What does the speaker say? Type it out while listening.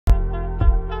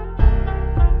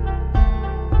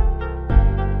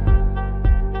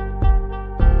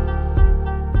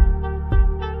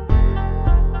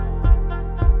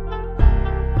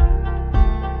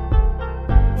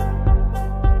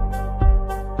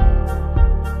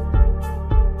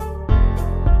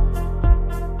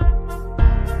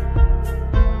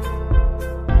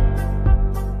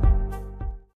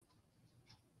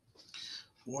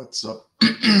What's up?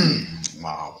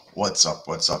 Wow. What's up?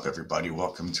 What's up, everybody?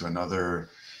 Welcome to another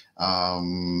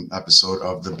episode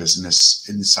of the Business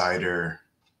Insider.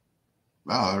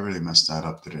 Wow, I really messed that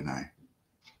up, didn't I?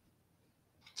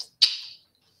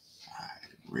 I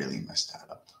really messed that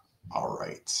up. All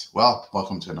right. Well,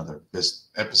 welcome to another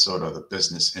episode of the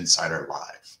Business Insider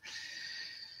Live.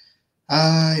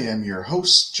 I am your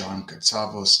host, John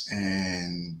Katsavos,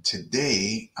 and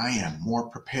today I am more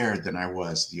prepared than I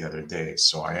was the other day,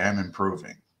 so I am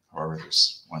improving. However,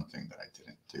 there's one thing that I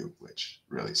didn't do, which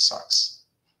really sucks.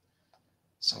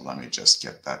 So let me just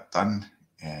get that done,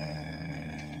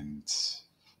 and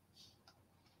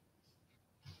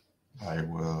I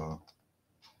will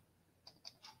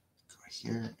go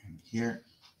here and here.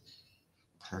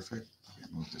 Perfect. Let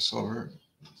me move this over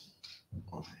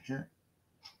here.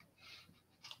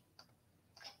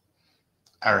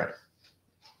 All right.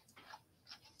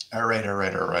 All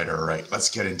right.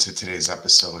 Let's get into today's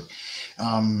episode.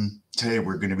 Today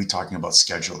we're going to be talking about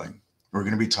scheduling. We're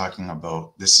going to be talking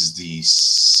about this is the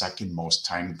second most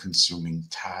time-consuming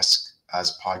task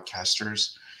as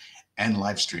podcasters and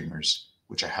live streamers,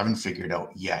 which I haven't figured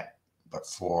out yet. But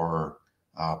for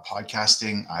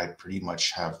podcasting, I pretty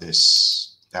much have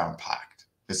this down packed.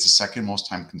 It's the second most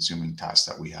time-consuming task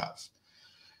that we have.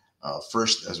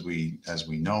 First, as we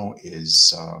know,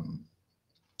 is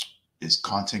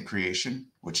content creation,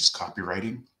 which is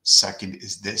copywriting. Second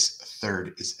is this.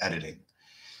 Third is editing.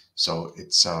 So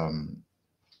it's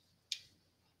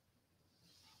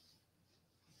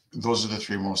those are the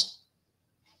three most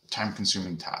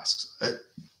time-consuming tasks.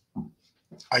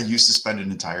 I used to spend an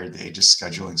entire day just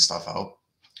scheduling stuff out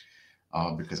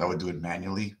because I would do it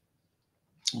manually.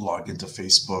 Log into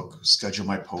Facebook, schedule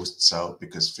my posts out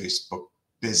because Facebook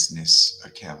business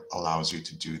account allows you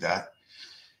to do that.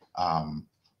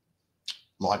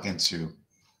 Log into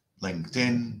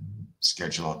LinkedIn,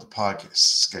 schedule out the podcast,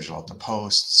 schedule out the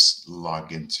posts,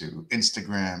 log into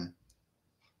Instagram.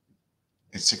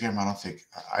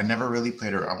 I never really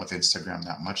played around with Instagram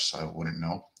that much, so I wouldn't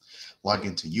know. Log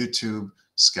into YouTube,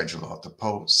 schedule out the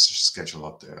posts, schedule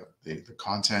out the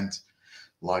content,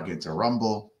 log into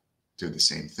Rumble, do the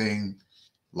same thing,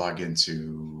 log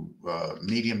into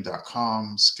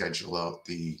medium.com, schedule out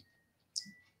the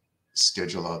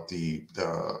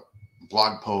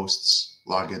blog posts,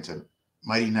 log into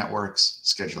Mighty Networks,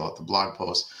 schedule out the blog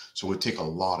posts. So it would take a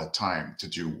lot of time to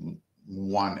do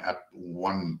one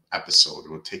episode.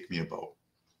 It would take me about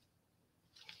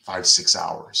 5-6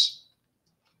 hours.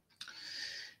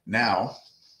 Now,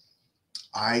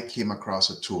 I came across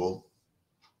a tool,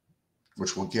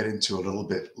 which we'll get into a little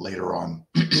bit later on.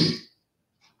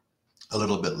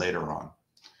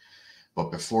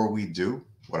 But before we do,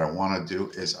 what I want to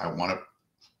do is I want to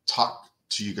talk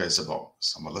to you guys about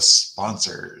some of the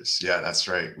sponsors. Yeah, that's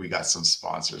right. We got some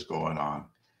sponsors going on.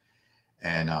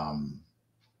 And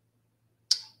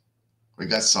we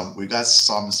got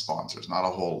some sponsors, not a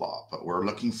whole lot, but we're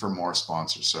looking for more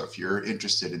sponsors. So if you're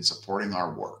interested in supporting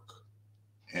our work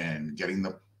and getting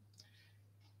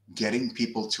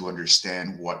people to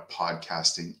understand what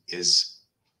podcasting is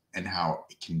and how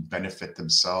it can benefit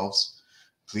themselves,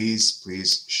 please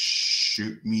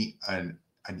shoot me an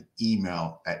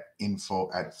email at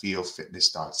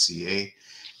info@feofitness.ca,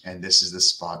 and this is the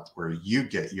spot where you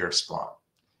get your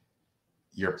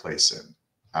place in.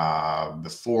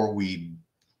 Before we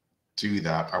do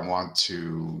that, I want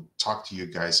to talk to you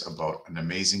guys about an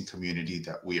amazing community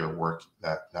that we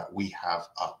have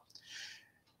up,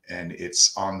 and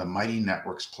it's on the Mighty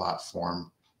Networks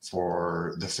platform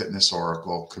for the Fitness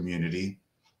Oracle community.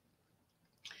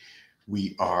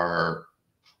 We are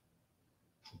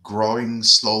growing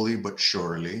slowly but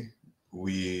surely.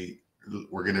 We're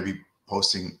going to be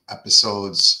posting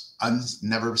episodes,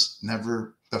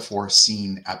 never before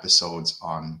seen episodes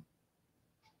on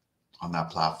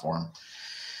that platform.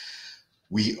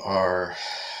 We are,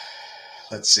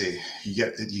 let's see,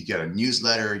 you get a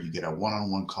newsletter, you get a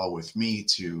one-on-one call with me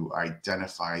to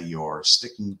identify your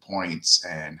sticking points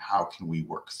and how can we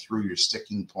work through your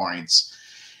sticking points,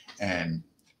 and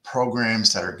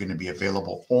programs that are going to be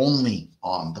available only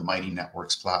on the Mighty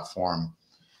Networks platform.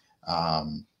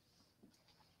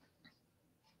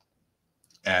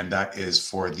 And that is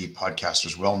for the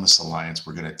Podcasters Wellness Alliance.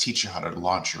 We're going to teach you how to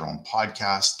launch your own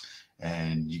podcast,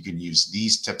 and you can use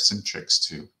these tips and tricks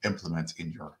to implement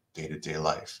in your day-to-day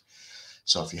life.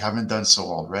 So if you haven't done so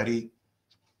already,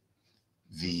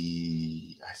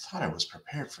 I thought I was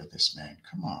prepared for this, man.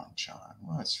 Come on, John.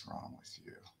 What's wrong with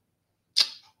you?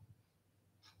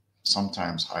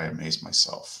 Sometimes I amaze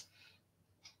myself,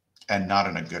 and not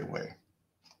in a good way.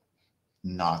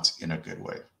 Not in a good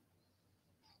way.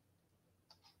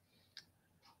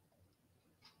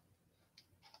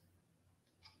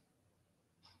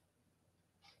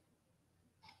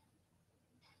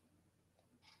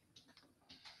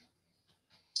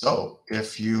 So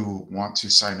if you want to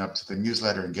sign up to the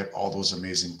newsletter and get all those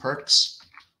amazing perks,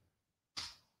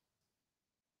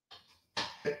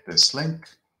 hit this link,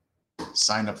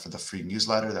 sign up for the free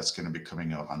newsletter that's going to be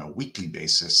coming out on a weekly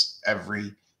basis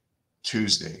every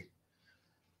Tuesday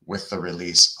with the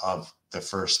release of the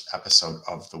first episode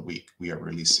of the week. We are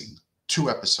releasing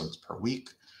 2 episodes per week.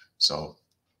 So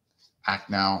act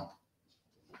now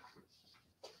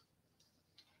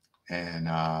and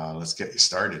let's get you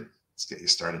started.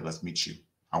 Let's meet you.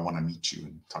 I want to meet you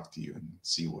and talk to you and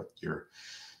see what your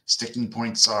sticking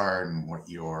points are and what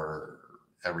your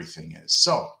everything is.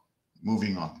 So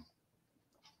moving on.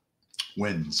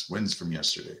 Wins from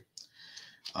yesterday.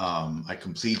 I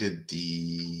completed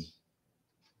the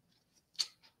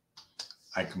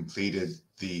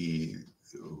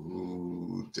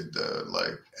who did the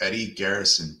like Eddie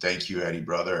Garrison. Thank you, Eddie,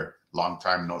 brother. Long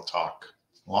time no talk.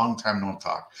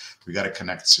 We got to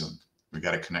connect soon. We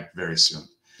got to connect very soon.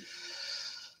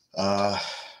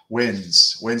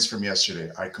 Wins from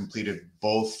yesterday. I completed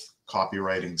both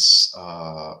copywriting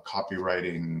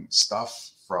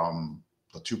stuff from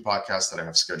the 2 podcasts that I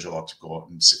have scheduled out to go out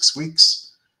in 6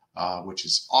 weeks, which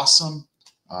is awesome.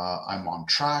 I'm on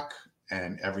track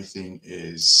and everything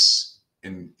is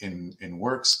in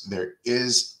works. There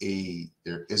is a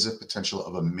potential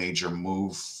of a major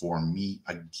move for me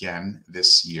again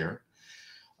this year.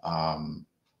 I'm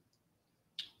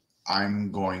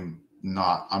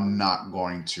not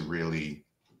going to really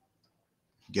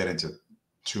get into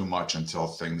too much until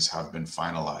things have been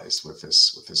finalized with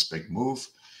this big move.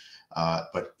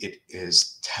 But it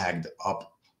is tagged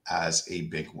up as a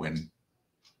big win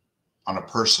on a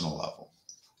personal level.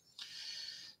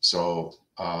 So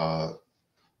hold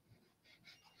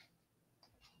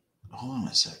on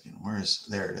a second.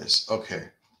 There it is. Okay.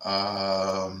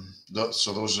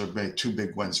 So those are 2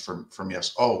 big wins from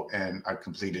yes. Oh, and I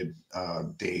completed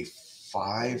day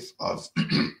 5 of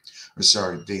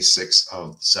day 6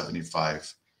 of the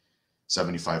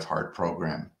 75 hard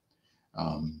program.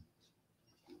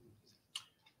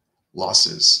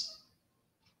 Losses.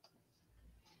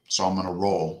 So I'm going to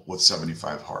roll with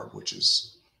 75 hard, which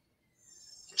is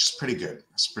pretty good.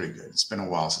 It's pretty good. It's been a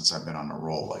while since I've been on a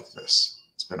roll like this.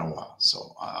 It's been a while.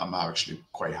 So I'm actually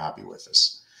quite happy with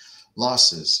this.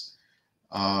 Losses.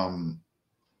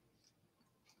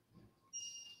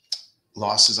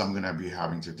 Losses, I'm going to be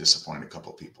having to disappoint a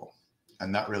couple people.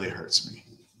 And that really hurts me.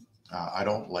 I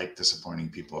don't like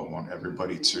disappointing people. I want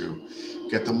everybody to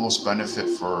get the most benefit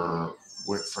from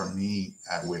me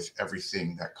with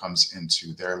everything that comes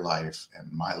into their life and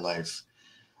my life.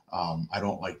 I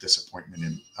don't like disappointment,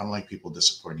 and I don't like people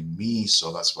disappointing me.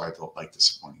 So that's why I don't like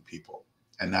disappointing people.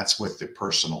 And that's with the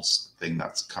personal thing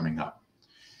that's coming up.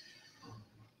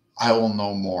 I will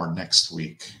know more next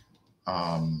week.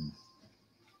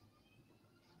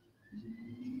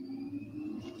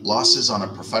 Losses on a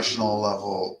professional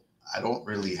level, I don't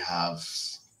really have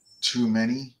too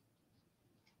many.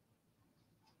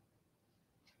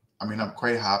 I mean, I'm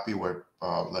quite happy with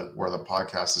where the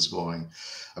podcast is going.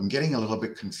 I'm getting a little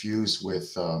bit confused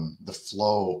with the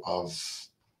flow of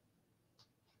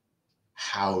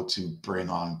how to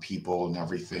bring on people and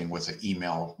everything with the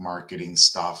email marketing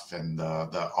stuff and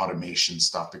the automation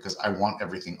stuff, because I want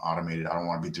everything automated. I don't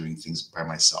want to be doing things by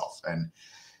myself. And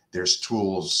there's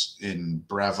tools in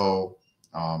Bravo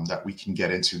that we can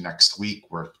get into next week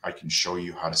where I can show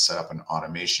you how to set up an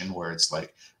automation where it's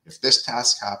like, if this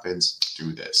task happens,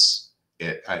 do this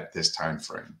at this time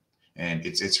frame. And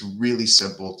it's really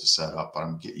simple to set up,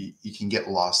 but you can get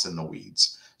lost in the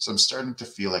weeds. So I'm starting to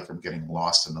feel like I'm getting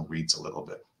lost in the weeds a little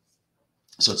bit.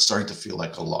 So it's starting to feel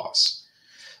like a loss.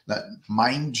 That,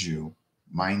 mind you,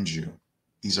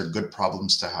 these are good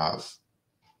problems to have,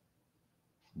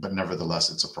 but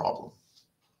nevertheless, it's a problem.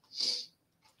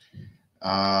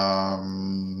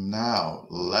 Now,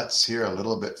 let's hear a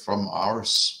little bit from our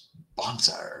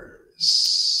sponsors.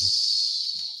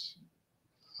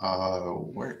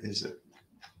 Where is it?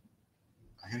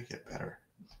 I gotta get better.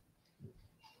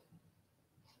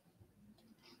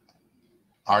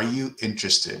 Are you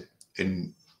interested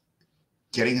in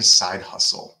getting a side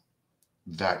hustle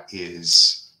that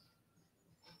is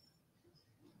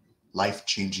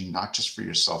life-changing, not just for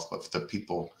yourself, but for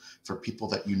people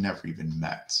that you never even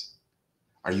met?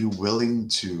 Are you willing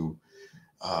to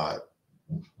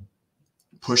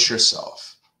push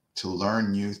yourself to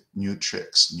learn new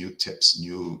tricks, new tips,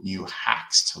 new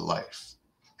hacks to life,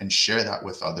 and share that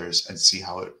with others and see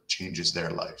how it changes their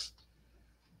life?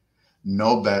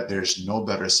 There's no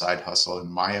better side hustle, in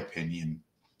my opinion,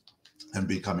 than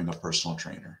becoming a personal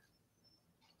trainer.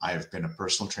 I have been a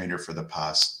personal trainer for the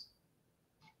past,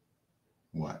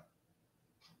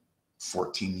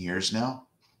 14 years now.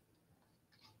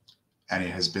 And it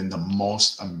has been the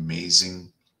most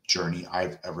amazing journey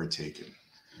I've ever taken.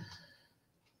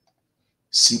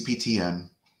 CPTN.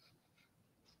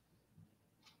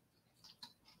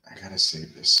 I gotta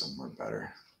save this somewhere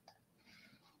better.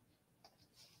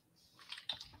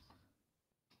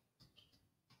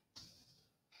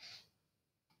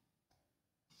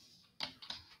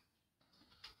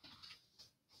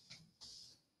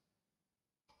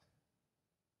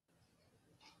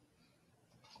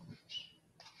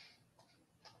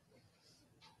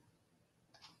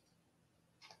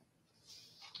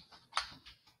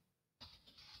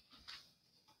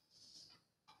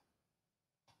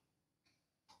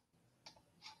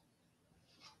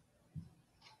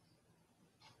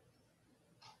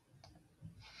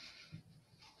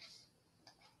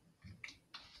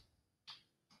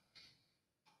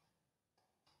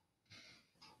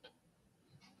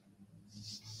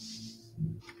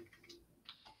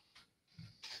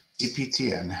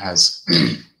 CPTN has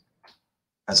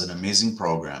an amazing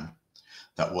program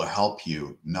that will help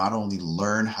you not only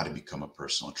learn how to become a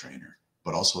personal trainer,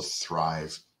 but also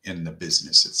thrive in the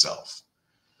business itself.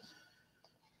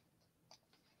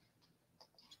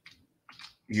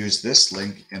 Use this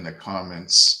link in the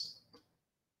comments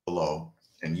below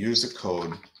and use the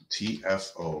code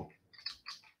TFO10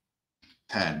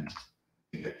 to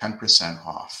get 10%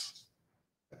 off.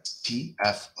 That's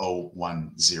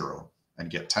TFO10 and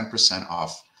get 10%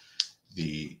 off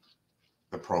the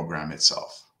program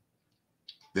itself.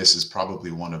 This is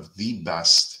probably one of the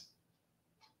best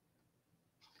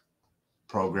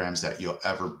programs that you'll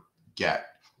ever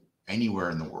get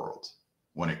anywhere in the world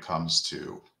when it comes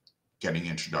to getting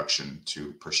introduction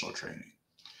to personal training.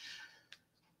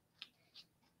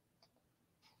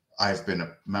 I've been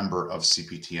a member of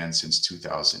CPTN since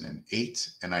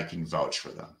 2008, and I can vouch for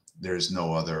them. There's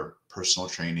no other personal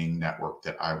training network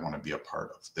that I want to be a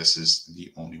part of. This is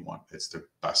the only one. It's the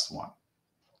best one.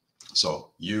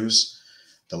 So use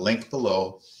the link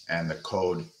below and the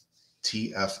code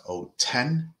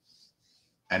TFO10,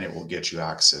 and it will get you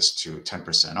access to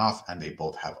 10% off. And they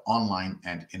both have online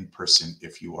and in person.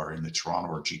 If you are in the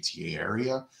Toronto or GTA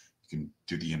area, you can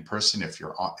do the in person. If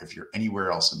you're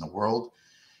anywhere else in the world,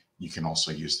 you can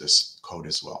also use this code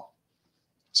as well.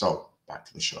 So back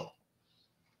to the show.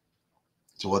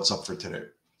 So what's up for today?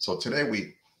 So today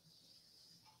we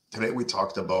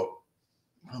talked about,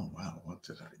 oh wow, what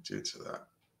did I do to that?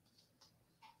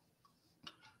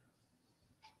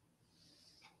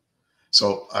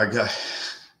 So I got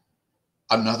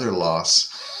another loss.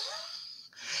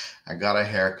 I got a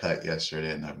haircut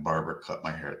yesterday and the barber cut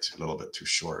my hair a little bit too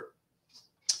short.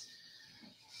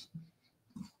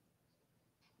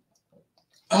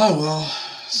 Oh well,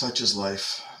 such is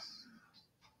life.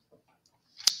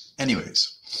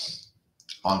 Anyways,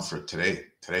 on for today.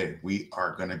 Today, we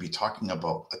are going to be talking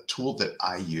about a tool that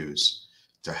I use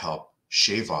to help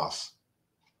shave off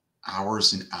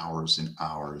hours and hours and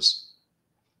hours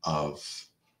of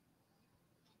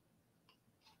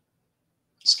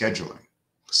scheduling.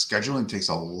 Scheduling takes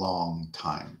a long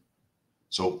time.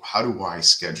 So how do I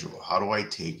schedule? How do I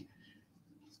take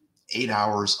 8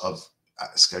 hours of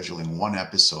scheduling one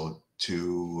episode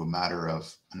to a matter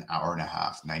of an hour and a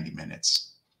half, 90 minutes?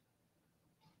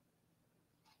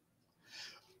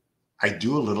 I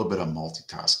do a little bit of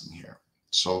multitasking here.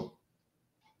 So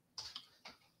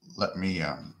let me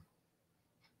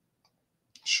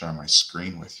share my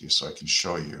screen with you so I can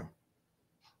show you.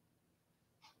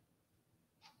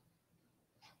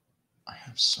 I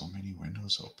have so many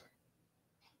windows open.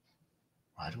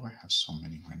 Why do I have so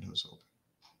many windows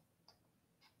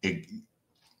open?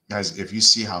 Guys, if you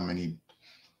see how many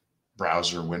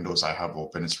browser windows I have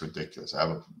open, it's ridiculous. I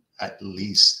have at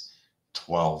least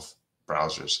 12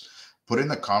 browsers. Put in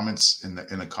the comments in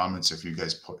the comments if you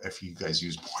guys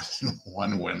use more than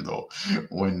one window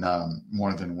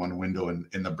more than one window in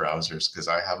the browsers, because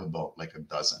I have about like a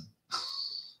dozen.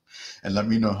 And let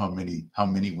me know how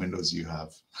many windows you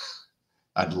have.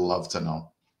 I'd love to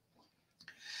know.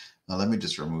 Now let me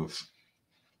just remove.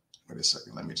 Wait a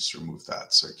second. Let me just remove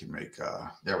that so I can make.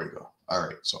 There we go. All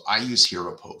right. So I use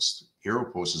HeroPost.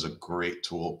 HeroPost is a great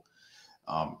tool.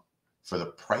 For the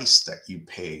price that you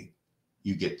pay,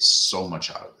 you get so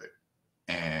much out of it.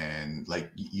 And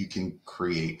like you can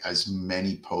create as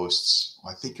many posts.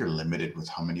 Well, I think you're limited with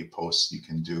how many posts you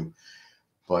can do,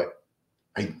 but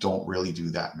I don't really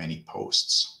do that many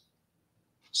posts.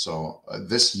 So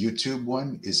this YouTube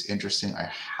one is interesting.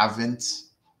 I'll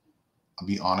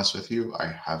be honest with you, I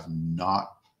have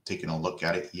not taken a look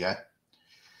at it yet.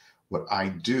 What I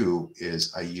do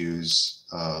is I use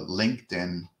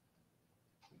LinkedIn,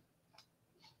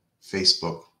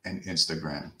 Facebook, and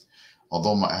Instagram.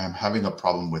 Although I'm having a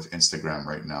problem with Instagram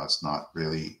right now. It's not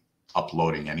really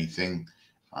uploading anything.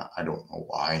 I don't know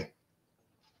why.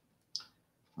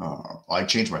 I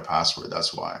changed my password.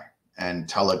 That's why. And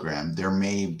Telegram, there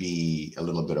may be a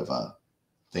little bit of a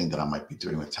thing that I might be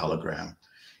doing with Telegram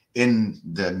in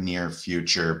the near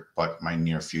future, but my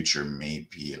near future may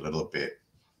be a little bit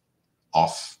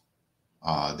off.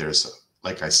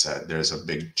 Like I said, there's a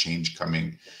big change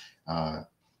coming,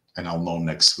 and I'll know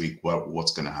next week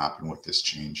what's going to happen with this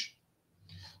change.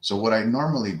 So what I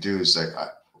normally do is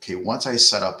okay, once I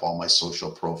set up all my social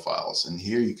profiles, and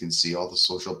here you can see all the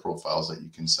social profiles that you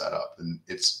can set up, and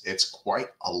it's quite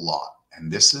a lot.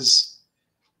 And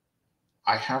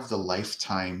I have the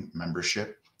lifetime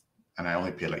membership, and I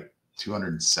only pay like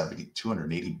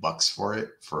 280 bucks for it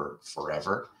for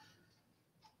forever.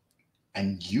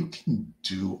 And you can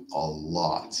do a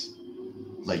lot.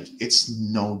 Like, it's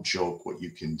no joke what you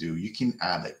can do. You can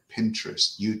add like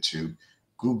Pinterest, YouTube,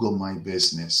 Google My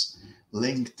Business,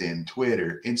 LinkedIn,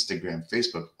 Twitter, Instagram,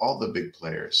 Facebook, all the big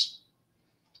players.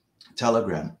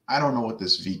 Telegram, I don't know what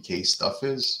this VK stuff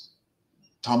is.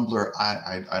 Tumblr,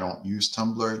 I don't use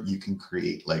Tumblr. You can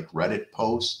create like Reddit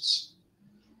posts.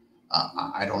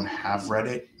 I don't have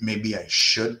Reddit. Maybe I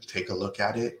should take a look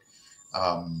at it.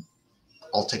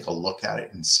 I'll take a look at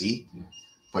it and see.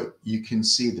 But you can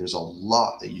see there's a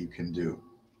lot that you can do.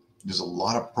 There's a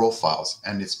lot of profiles,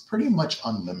 and it's pretty much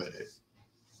unlimited.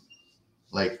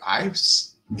 Like,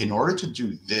 in order to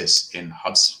do this in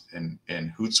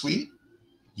Hootsuite,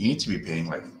 you need to be paying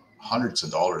like hundreds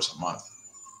of dollars a month,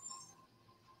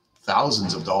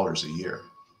 thousands of dollars a year.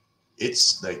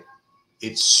 It's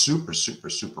super, super,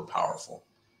 super powerful.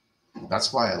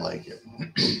 That's why I like it.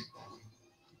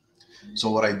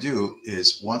 So what I do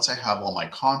is, once I have all my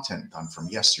content done from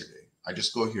yesterday, I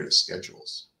just go here to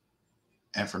schedules.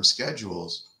 And from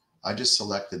schedules, I just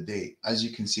select the date. As you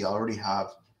can see, I already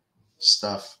have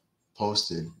stuff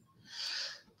posted.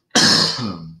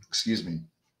 Excuse me.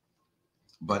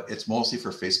 But it's mostly for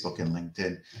Facebook and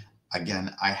LinkedIn.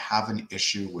 Again, I have an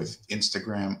issue with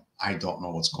Instagram. I don't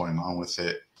know what's going on with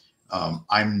it.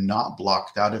 I'm not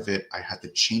blocked out of it. I had to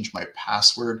change my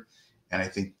password, and I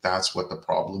think that's what the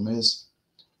problem is.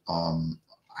 I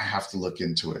have to look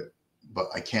into it, but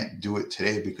I can't do it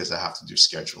today because I have to do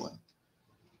scheduling.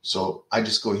 So I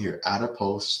just go here, add a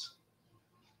post.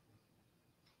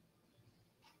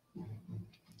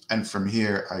 And from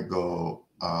here, I go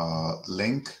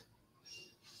link.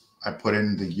 I put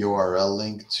in the URL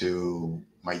link to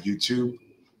my YouTube,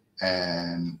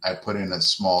 and I put in a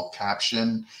small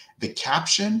caption. The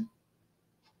caption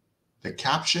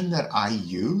that I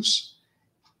use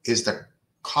is the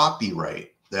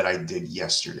copyright that I did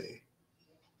yesterday.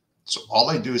 So all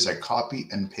I do is I copy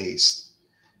and paste,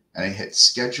 and I hit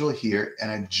schedule here, and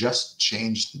I just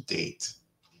change the date.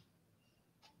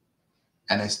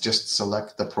 And I just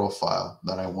select the profile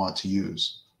that I want to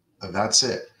use. That's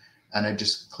it. And I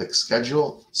just click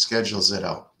schedule, schedules it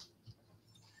out.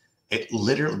 It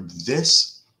literally,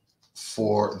 this,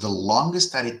 for the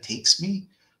longest that it takes me,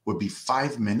 would be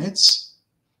 5 minutes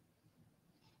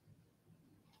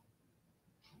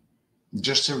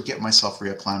just to get myself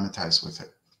reacclimatized with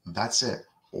it. That's it.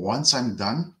 Once I'm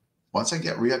done, once I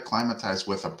get reacclimatized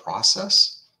with a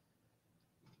process,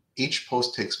 each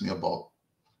post takes me about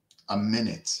a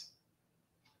minute.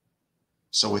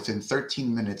 So within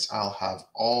 13 minutes, I'll have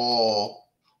all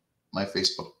my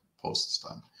Facebook posts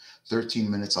done.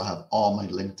 13 minutes, I'll have all my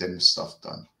LinkedIn stuff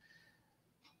done.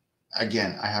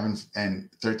 Again, and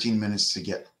 13 minutes to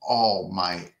get all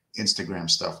my Instagram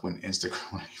stuff when I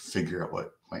figure out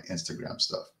what my Instagram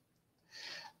stuff.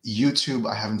 YouTube,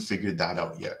 I haven't figured that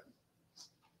out yet.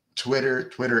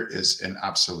 Twitter is an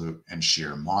absolute and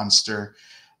sheer monster.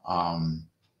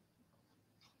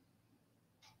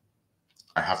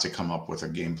 I have to come up with a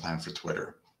game plan for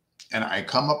Twitter. And I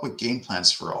come up with game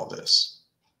plans for all this.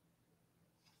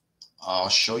 I'll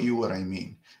show you what I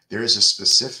mean. There is a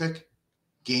specific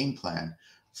game plan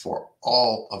for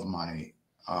all of my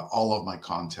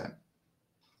content.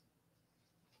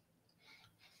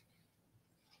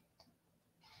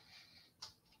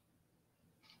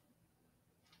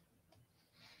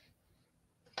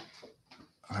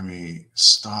 Let me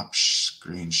stop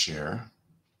screen share.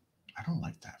 I don't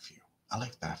like that view. I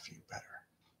like that view better.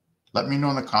 Let me know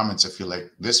in the comments if you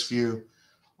like this view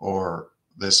or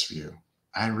this view.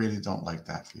 I really don't like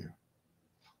that view.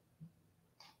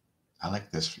 I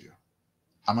like this view.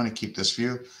 I'm going to keep this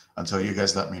view until you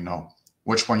guys let me know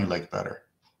which one you like better.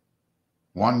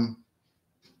 One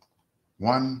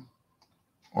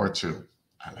or two.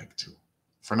 I like two.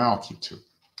 For now, I'll keep two.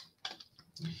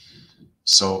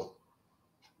 So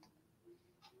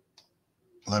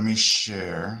let me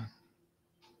share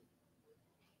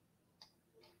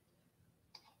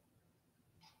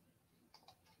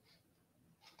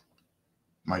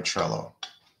my Trello.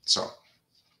 So,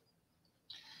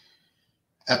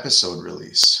 episode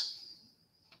release.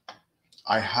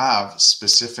 I have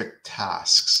specific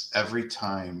tasks every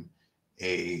time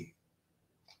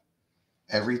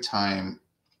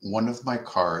one of my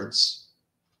cards,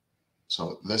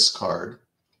 so this card,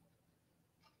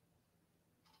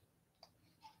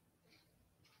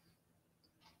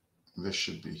 this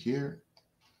should be here,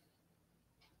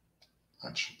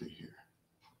 that should be here.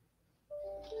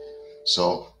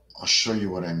 So I'll show you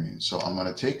what I mean. So I'm going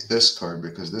to take this card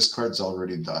because this card's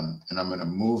already done, and I'm going to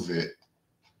move it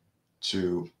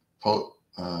to,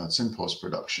 it's in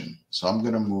post-production. So I'm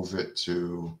going to move it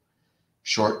to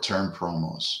short-term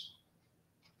promos.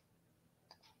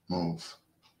 Move.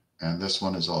 And this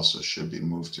one is also should be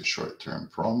moved to short-term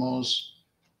promos.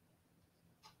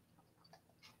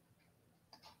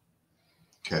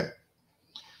 Okay.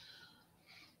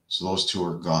 So those two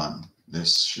are gone.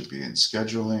 This should be in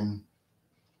scheduling.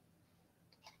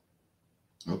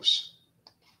 Oops.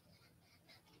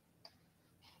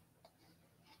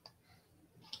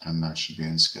 And that should be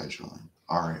in scheduling.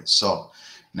 All right. So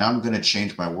now I'm going to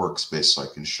change my workspace so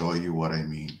I can show you what I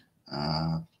mean.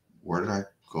 Where did I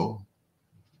go?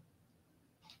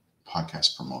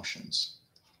 Podcast promotions.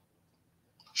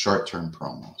 Short-term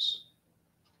promos.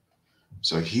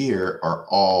 So here are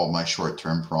all my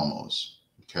short-term promos.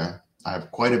 Okay. I have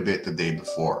quite a bit the day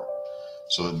before.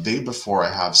 So the day before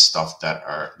I have stuff that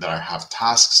I have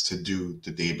tasks to do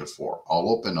the day before. I'll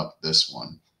open up this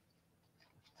one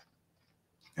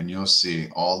and you'll see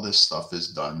all this stuff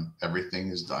is done. Everything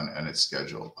is done and it's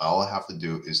scheduled. All I have to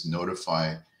do is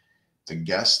notify the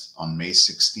guest on May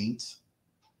 16th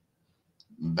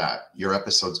that your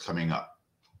episode's coming up.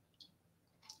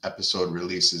 Episode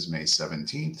release is May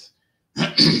 17th.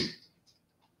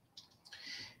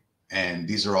 And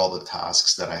these are all the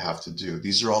tasks that I have to do.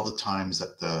 These are all the times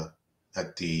that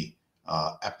the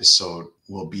episode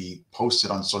will be posted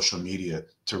on social media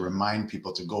to remind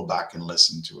people to go back and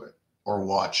listen to it or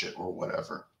watch it or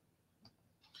whatever.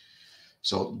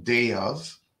 So day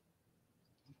of,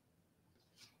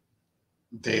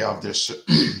 there's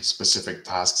specific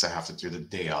tasks I have to do the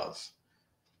day of.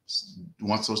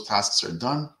 Once those tasks are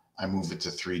done, I move it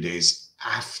to 3 days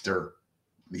after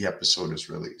the episode is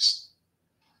released.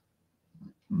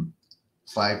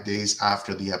 5 days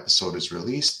after the episode is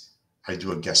released, I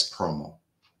do a guest promo.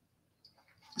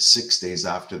 6 days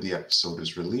after the episode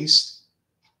is released,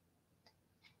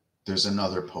 there's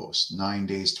another post. 9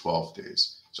 days, 12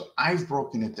 days. So I've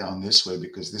broken it down this way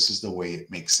because this is the way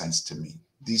it makes sense to me.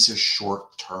 These are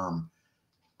short-term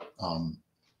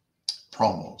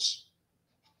promos.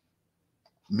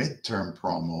 Midterm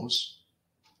promos,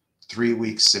 3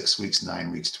 weeks, 6 weeks,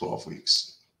 9 weeks, 12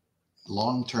 weeks.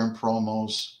 Long-term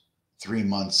promos, 3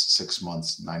 months, 6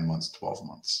 months, 9 months, 12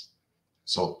 months.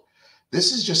 So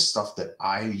this is just stuff that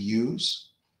I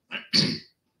use.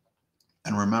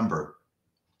 And remember,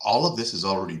 all of this is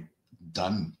already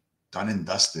done and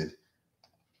dusted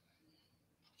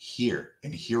here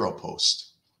in Hero Post.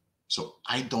 So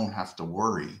I don't have to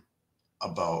worry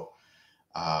about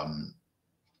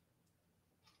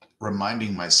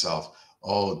reminding myself,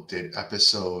 oh, did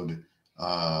episode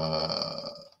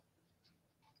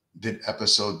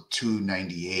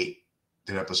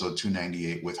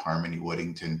 298 with Harmony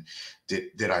Whittington,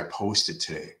 did I post it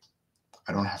today?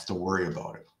 I don't have to worry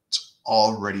about it. It's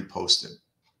already posted.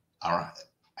 I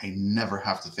never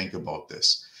have to think about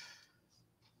this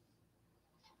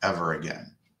ever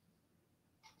again.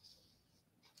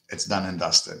 It's done and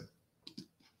dusted.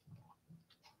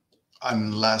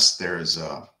 Unless there's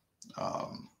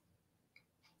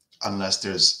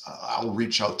I'll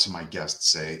reach out to my guests,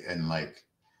 say, in like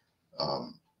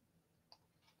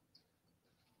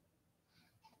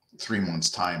 3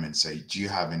 months' time and say, do you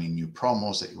have any new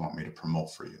promos that you want me to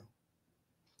promote for you?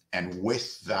 And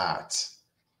with that,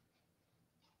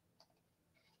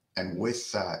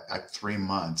 at 3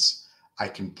 months, I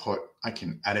can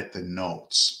edit the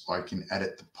notes, or I can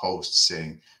edit the post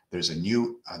saying there's a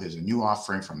new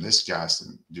offering from this guest,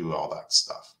 and do all that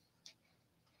stuff.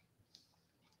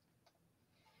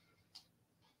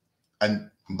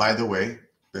 And by the way,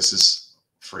 this is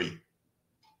free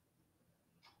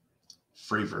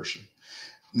version.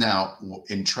 Now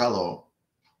in Trello,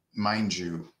 mind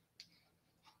you,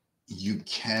 you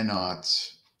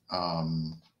cannot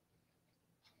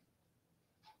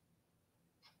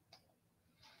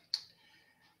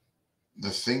the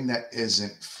thing that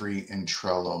isn't free in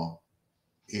Trello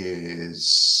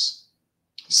is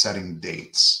setting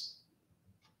dates.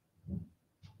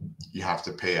 you have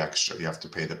to pay extra. You have to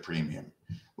pay the premium,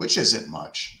 which isn't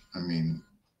much. I mean,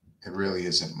 it really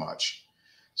isn't much.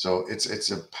 So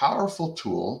it's a powerful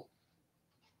tool.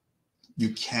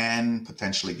 You can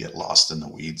potentially get lost in the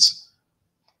weeds.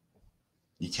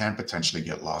 You can potentially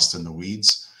get lost in the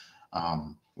weeds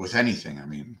with anything. I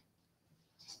mean,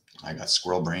 I got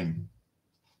squirrel brain,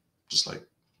 just like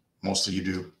most of you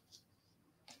do,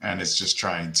 and it's just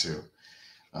trying to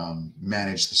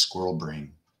manage the squirrel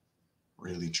brain.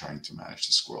 Really trying to manage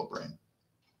the squirrel brain.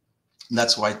 And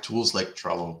that's why tools like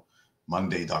Trello,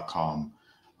 Monday.com,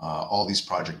 all these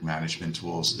project management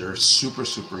tools, they're super,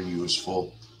 super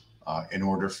useful in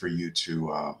order for you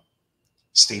to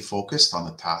stay focused on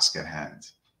the task at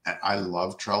hand. And I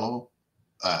love Trello.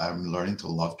 I'm learning to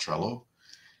love Trello.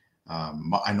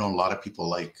 I know a lot of people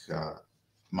like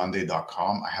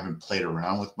Monday.com. I haven't played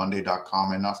around with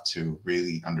Monday.com enough to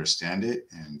really understand it.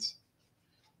 And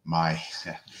my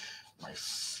my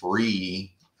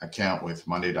free account with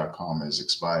Monday.com is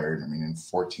expired. I mean, in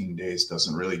 14 days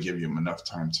doesn't really give you enough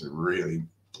time to really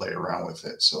play around with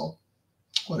it. So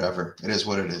whatever, it is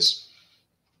what it is.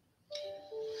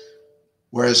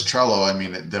 Whereas Trello, I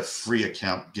mean, the free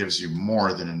account gives you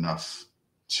more than enough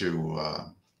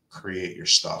to create your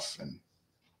stuff and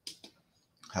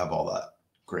have all that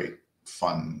great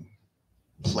fun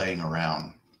playing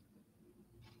around.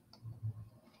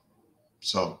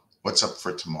 So what's up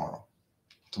for tomorrow?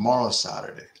 Tomorrow is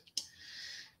Saturday.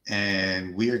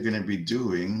 And we are going to be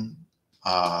doing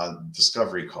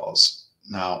discovery calls.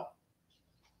 Now,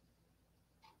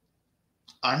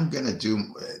 I'm going to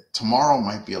do, tomorrow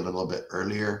might be a little bit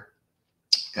earlier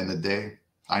in the day.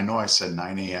 I know I said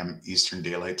 9 a.m. Eastern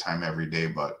Daylight Time every day,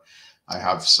 but I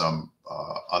have some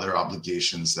other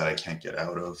obligations that I can't get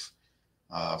out of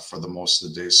for the most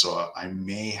of the day. So I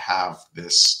may have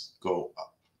this go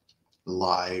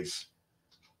live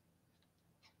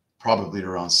probably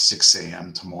around 6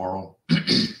 a.m. tomorrow.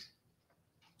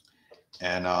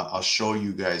 And I'll show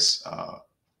you guys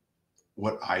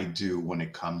what I do when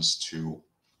it comes to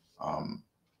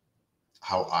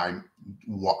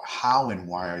how and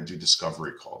why I do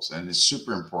discovery calls. And it's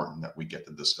super important that we get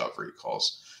the discovery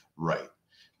calls right,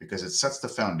 because it sets the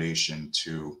foundation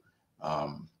to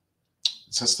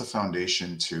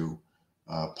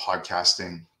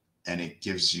podcasting, and it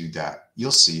gives you that,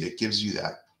 you'll see, it gives you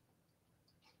that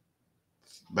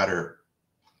better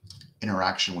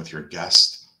interaction with your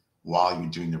guest while you're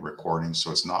doing the recording.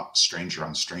 So it's not stranger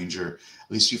on stranger.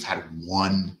 At least you've had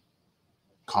one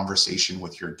conversation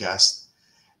with your guest,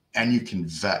 and you can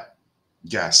vet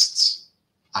guests.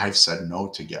 I've said no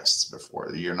to guests before.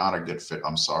 You're not a good fit.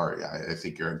 I'm sorry. I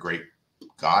think you're a great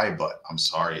guy, but I'm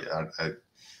sorry.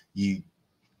 You'll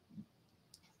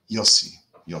see.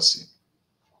 You'll see.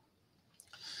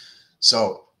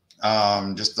 So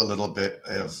just a little bit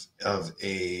of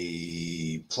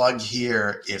a plug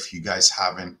here. If you guys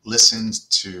haven't listened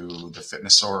to the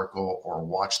Fitness Oracle or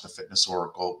watched the Fitness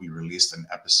Oracle, we released an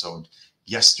episode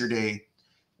yesterday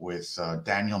with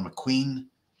Daniel McQueen.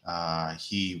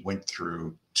 He went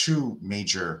through 2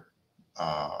 major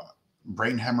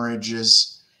brain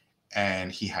hemorrhages,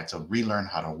 and he had to relearn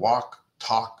how to walk,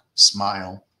 talk,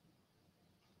 smile.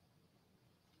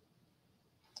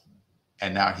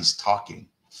 And now he's talking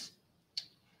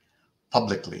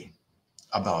publicly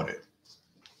about it.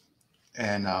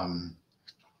 And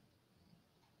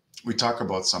we talk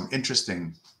about some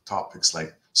interesting topics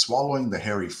like swallowing the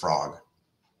hairy frog.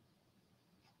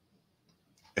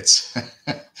 It's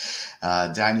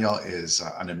Daniel is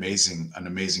an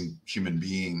amazing human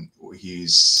being.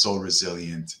 He's so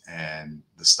resilient, and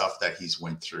the stuff that he's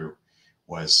went through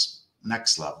was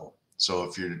next level. So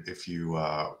if you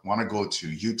want to go to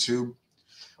YouTube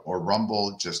or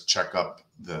Rumble, just check up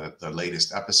the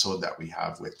latest episode that we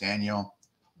have with Daniel,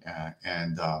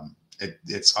 and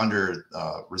it's under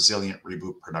Resilient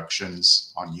Reboot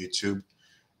Productions on YouTube,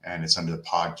 and it's under the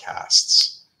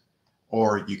podcasts.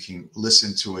 Or you can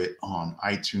listen to it on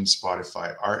iTunes,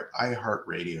 Spotify,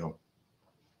 iHeartRadio.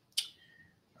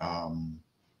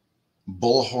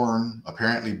 Bullhorn,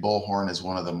 apparently Bullhorn is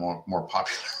one of the more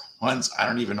popular ones. I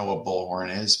don't even know what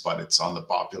Bullhorn is, but it's on the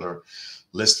popular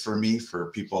list for me, for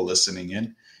people listening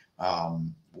in.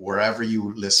 Wherever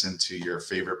you listen to your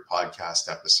favorite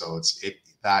podcast episodes,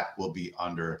 that will be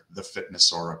under the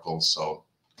Fitness Oracle. So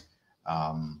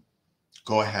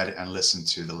go ahead and listen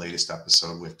to the latest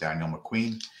episode with Daniel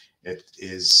McQueen. It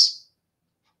is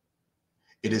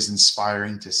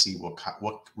inspiring to see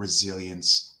what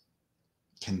resilience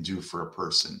can do for a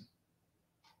person,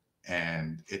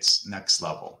 and it's next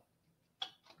level.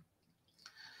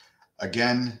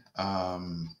 Again,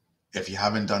 if you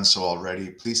haven't done so already,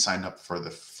 please sign up for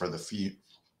the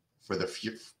for the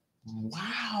few.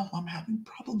 Wow, I'm having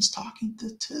problems talking to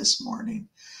this morning.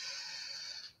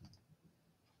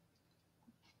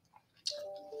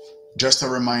 Just a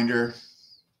reminder,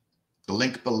 the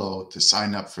link below to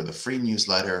sign up for the free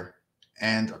newsletter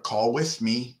and a call with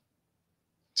me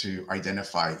to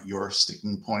identify your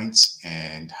sticking points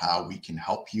and how we can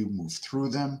help you move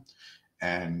through them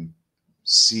and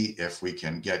see if we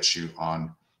can get you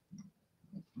on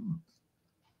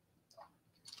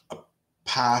a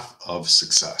path of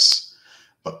success.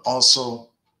 But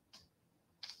also,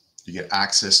 you get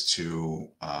access to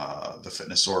the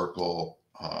Fitness Oracle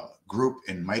group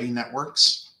in Mighty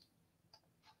Networks.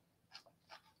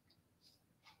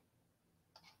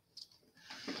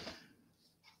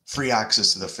 Free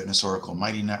access to the Fitness Oracle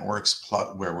Mighty Networks,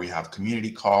 where we have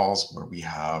community calls, where we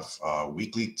have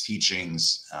weekly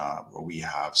teachings, where we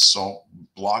have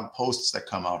blog posts that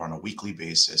come out on a weekly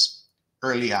basis,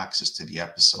 early access to the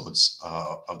episodes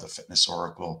of the Fitness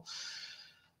Oracle,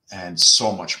 and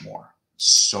so much more.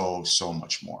 So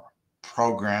much more.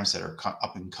 Programs that are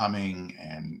up and coming,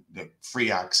 and the free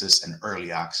access and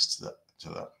early access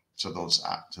to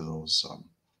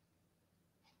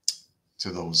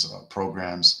those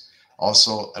programs.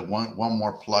 Also, one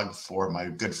more plug for my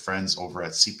good friends over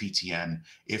at CPTN.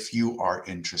 If you are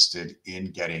interested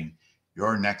in getting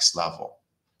your next level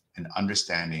and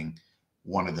understanding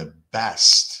one of the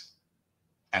best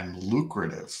and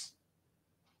lucrative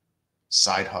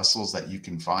side hustles that you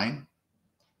can find,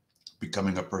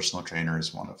 becoming a personal trainer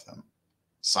is one of them.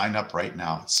 Sign up right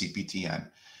now at CPTN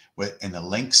in the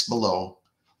links below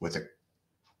with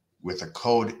a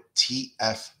code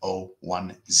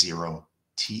TFO10,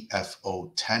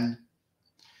 TFO10,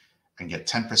 and get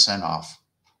 10% off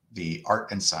the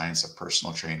art and science of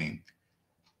personal training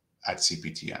at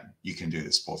CPTN. You can do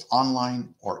this both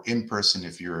online or in person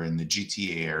if you're in the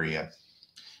GTA area,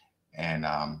 and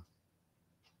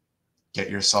get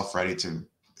yourself ready to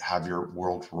have your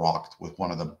world rocked with one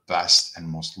of the best and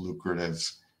most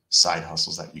lucrative side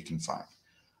hustles that you can find.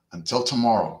 Until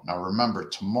tomorrow. Now remember,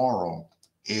 tomorrow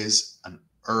is an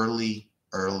early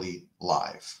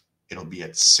live. It'll be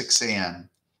at 6 a.m.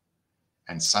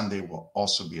 and Sunday will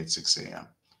also be at 6 a.m.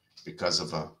 because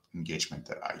of an engagement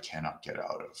that I cannot get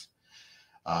out of.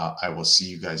 I will see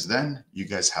you guys then. You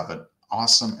guys have an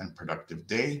awesome and productive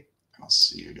day. I'll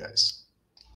see you guys.